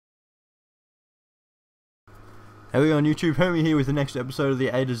Hey, we go on YouTube, Hermie here with the next episode of the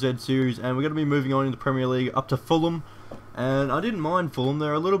A to Z series, and we're going to be moving on in the Premier League up to Fulham. And I didn't mind Fulham.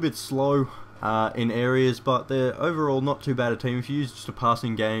 They're a little bit slow in areas, but they're overall not too bad a team. If you use just a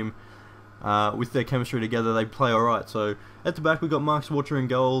passing game with their chemistry together, they play alright. So at the back we've got Mark Swartzer in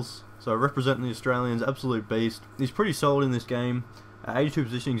goals, so representing the Australians, absolute beast. He's pretty solid in this game. 82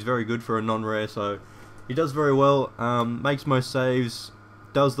 positioning is very good for a non-rare, so he does very well, makes most saves.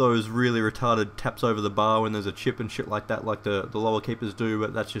 Does those really retarded taps over the bar when there's a chip and shit like that, like the lower keepers do,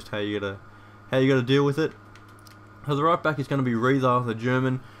 but that's just how you gotta deal with it. So the right back is going to be Rieder, the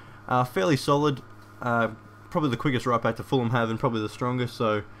German, fairly solid, probably the quickest right back to Fulham have, and probably the strongest,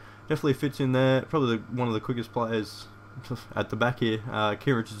 so definitely fits in there. Probably one of the quickest players at the back here.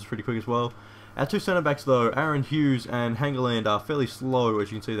 Kieran Richards is pretty quick as well. Our two centre backs though, Aaron Hughes and Hangeland, are fairly slow, as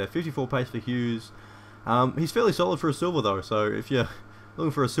you can see there. 54 pace for Hughes. He's fairly solid for a silver though, so if you're looking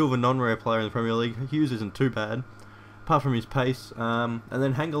for a silver non-rare player in the Premier League, Hughes isn't too bad, apart from his pace. And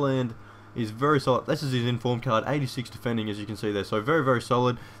then Hangeland is very solid. This is his inform card, 86 defending, as you can see there, so very, very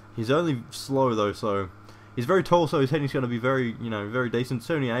solid. He's only slow though, so he's very tall, so his heading's going to be very, very decent,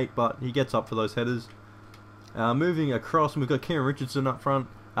 78, but he gets up for those headers. Moving across, we've got Kieran Richardson up front,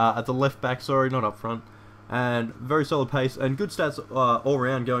 at the left back, sorry, not up front, and very solid pace, and good stats all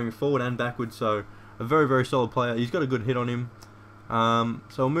round going forward and backwards, so a very, very solid player. He's got a good hit on him. So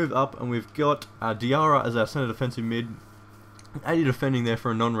we'll move up, and we've got Diarra as our centre defensive mid. 80 defending there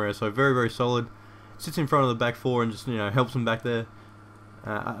for a non-rare, so very, very solid. Sits in front of the back four and just, helps them back there.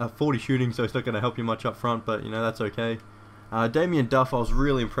 40 shooting, so it's not going to help you much up front, but, that's okay. Damien Duff I was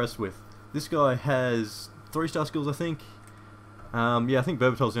really impressed with. This guy has 3-star skills, I think. Yeah, I think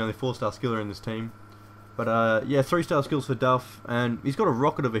Berbatov's the only 4-star skiller in this team. But, yeah, 3-star skills for Duff, and he's got a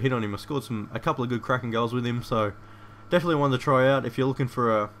rocket of a hit on him. I scored a couple of good cracking goals with him, so definitely one to try out if you're looking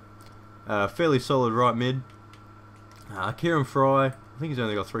for a fairly solid right mid. Kieran Fry, I think he's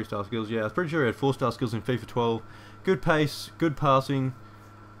only got 3-star skills. Yeah, I was pretty sure he had 4-star skills in FIFA 12. Good pace, good passing,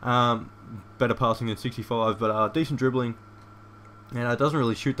 better passing than 65, but decent dribbling. And doesn't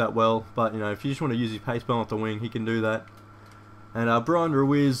really shoot that well, but if you just want to use his pace ball off the wing, he can do that. And Brian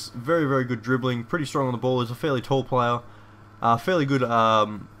Ruiz, very, very good dribbling, pretty strong on the ball. He's a fairly tall player, fairly good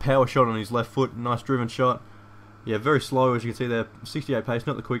power shot on his left foot, nice driven shot. Yeah, very slow, as you can see there, 68 pace,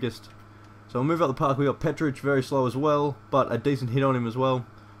 not the quickest. So we'll move up the park. We got Petric, very slow as well, but a decent hit on him as well.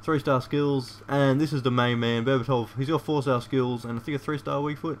 3-star skills, and this is the main man, Berbatov. He's got 4-star skills, and I think a 3-star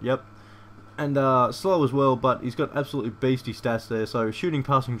weak foot, yep. And slow as well, but he's got absolutely beastie stats there, so shooting,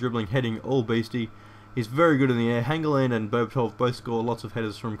 passing, dribbling, heading, all beastie. He's very good in the air. Hangeland and Berbatov both score lots of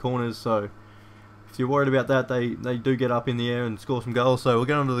headers from corners, so if you're worried about that, they do get up in the air and score some goals. So we'll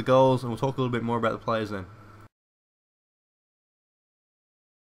get on to the goals, and we'll talk a little bit more about the players then.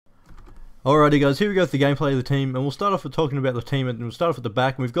 Alrighty guys, here we go with the gameplay of the team, and we'll start off with talking about the team, and we'll start off at the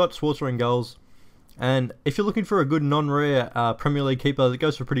back. And we've got Swartzer in goals, and if you're looking for a good non-rare Premier League keeper that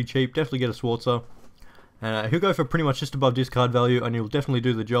goes for pretty cheap, definitely get a Swartzer. He'll go for pretty much just above discard value, and he'll definitely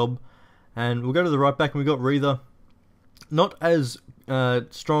do the job. And we'll go to the right back, and we've got Rieder. Not as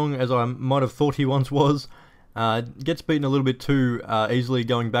strong as I might have thought he once was. Gets beaten a little bit too easily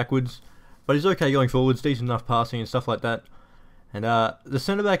going backwards, but he's okay going forwards, decent enough passing and stuff like that. And the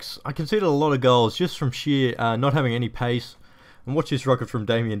centre-backs, I conceded a lot of goals just from sheer not having any pace. And watch this rocket from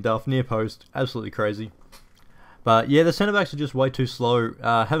Damien Duff, near post, absolutely crazy. But yeah, the centre-backs are just way too slow.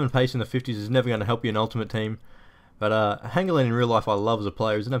 Having pace in the 50s is never going to help you in Ultimate Team. But Hangeland in real life I love as a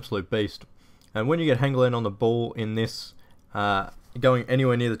player, he's an absolute beast. And when you get Hangeland on the ball in this, going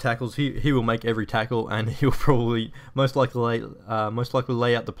anywhere near the tackles, he will make every tackle, and he'll probably most likely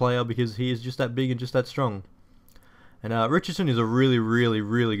lay out the player because he is just that big and just that strong. And Richardson is a really, really,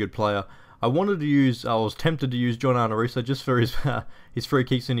 really good player. I was tempted to use John Arnorisa just for his free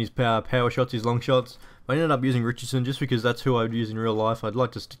kicks and his power shots, his long shots. But I ended up using Richardson just because that's who I would use in real life. I'd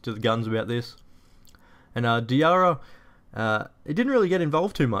like to stick to the guns about this. And Diarra, he didn't really get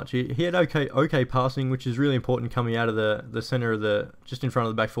involved too much. He had okay passing, which is really important coming out of the centre of just in front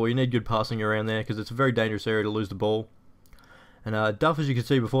of the back four. You need good passing around there because it's a very dangerous area to lose the ball. And Duff, as you can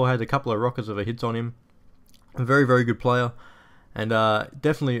see before, had a couple of rockets of hits on him. A very, very good player, and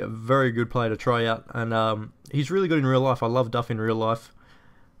definitely a very good player to try out. And he's really good in real life. I love Duff in real life.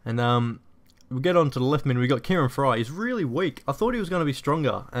 And we'll get on to the left mid. We got Kieran Fry. He's really weak. I thought he was going to be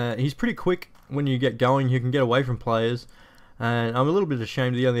stronger. He's pretty quick when you get going. You can get away from players. And I'm a little bit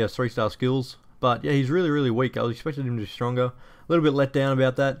ashamed that he only has 3-star skills. But yeah, he's really, really weak. I was expecting him to be stronger. A little bit let down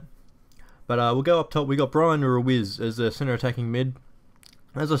about that. But we'll go up top. We got Brian Ruiz as the centre attacking mid.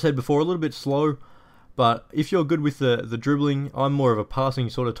 As I said before, a little bit slow. But if you're good with the dribbling, I'm more of a passing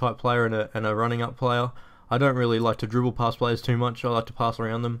sort of type player and a running up player. I don't really like to dribble past players too much. I like to pass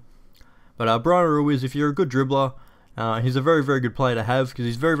around them. But Brian Ruiz, if you're a good dribbler, he's a very, very good player to have because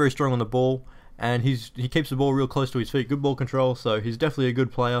he's very, very strong on the ball, and he keeps the ball real close to his feet. Good ball control, so he's definitely a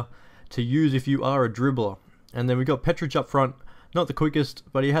good player to use if you are a dribbler. And then we've got Petric up front. Not the quickest,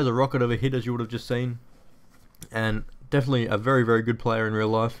 but he has a rocket of a hit, as you would have just seen. And definitely a very, very good player in real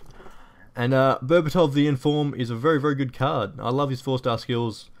life. And Berbatov, the Inform, is a very, very good card. I love his 4-star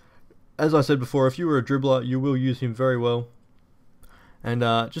skills. As I said before, if you were a dribbler, you will use him very well. And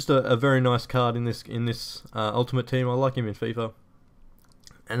just a very nice card in this Ultimate Team. I like him in FIFA.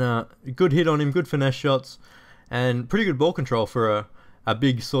 And good hit on him, good finesse shots, and pretty good ball control for a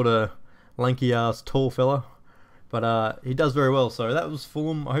big sort of lanky ass tall fella. But he does very well. So that was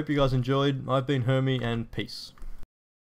Fulham. I hope you guys enjoyed. I've been Hermie, and peace.